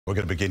We're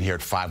going to begin here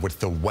at 5 with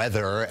the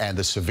weather and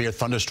the severe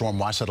thunderstorm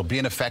watch that'll be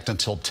in effect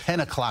until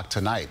 10 o'clock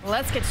tonight.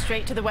 Let's get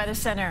straight to the Weather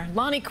Center.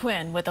 Lonnie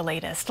Quinn with the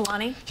latest.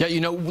 Lonnie? Yeah,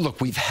 you know, look,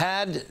 we've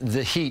had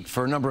the heat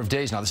for a number of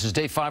days now. This is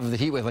day 5 of the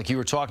heat wave like you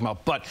were talking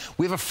about, but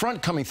we have a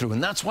front coming through,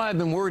 and that's why I've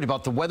been worried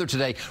about the weather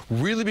today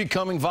really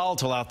becoming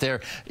volatile out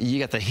there. You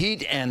got the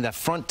heat and the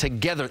front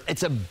together.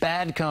 It's a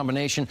bad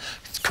combination.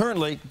 It's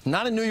currently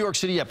not in New York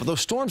City yet, but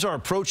those storms are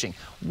approaching.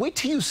 Wait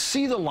till you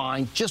see the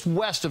line just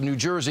west of New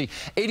Jersey,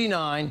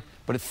 89.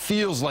 But it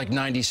feels like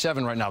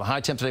 97 right now. The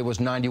high temp today was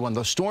 91.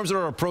 Those storms that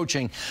are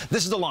approaching,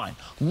 this is the line.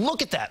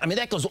 Look at that. I mean,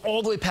 that goes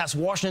all the way past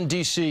Washington,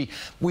 D.C.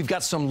 We've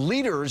got some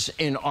leaders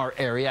in our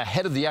area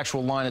ahead of the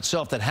actual line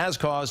itself that has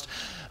caused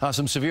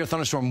some severe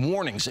thunderstorm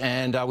warnings.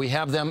 And we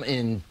have them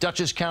in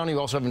Dutchess County. We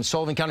also have them in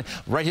Sullivan County,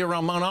 right here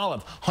around Mount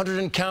Olive.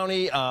 Hunterdon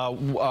County,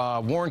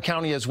 Warren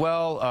County as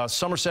well,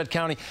 Somerset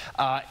County.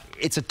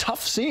 It's a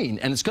tough scene,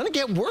 and it's going to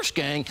get worse,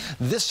 gang.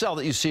 This cell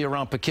that you see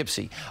around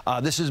Poughkeepsie,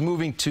 this is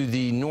moving to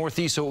the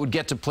northeast, so it would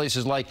get to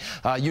places like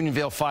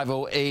Unionville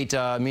 508,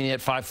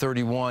 Meaniat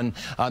 531,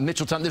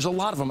 Mitchelltown. There's a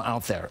lot of them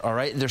out there, all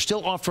right? They're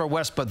still off to our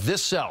west, but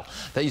this cell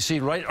that you see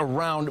right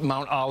around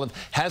Mount Olive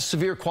has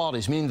severe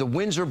qualities, meaning the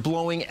winds are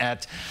blowing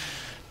at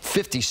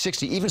 50,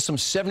 60, even some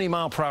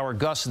 70-mile-per-hour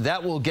gusts.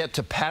 That will get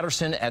to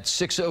Patterson at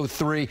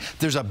 6:03.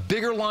 There's a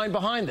bigger line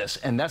behind this,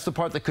 and that's the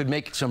part that could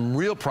make some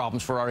real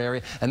problems for our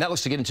area, and that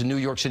looks to get into New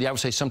York City, I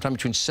would say sometime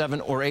between 7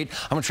 or 8.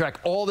 I'm going to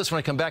track all this when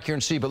I come back here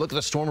and see, but look at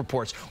the storm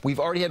reports. We've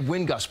already had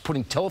wind gusts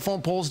putting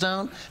telephone poles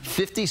down,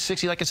 50,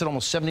 60, like I said,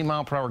 almost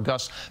 70-mile-per-hour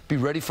gusts. Be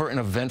ready for an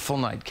eventful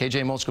night.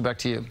 KJ Moles, go back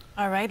to you.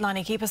 All right,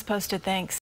 Lonnie, keep us posted. Thanks.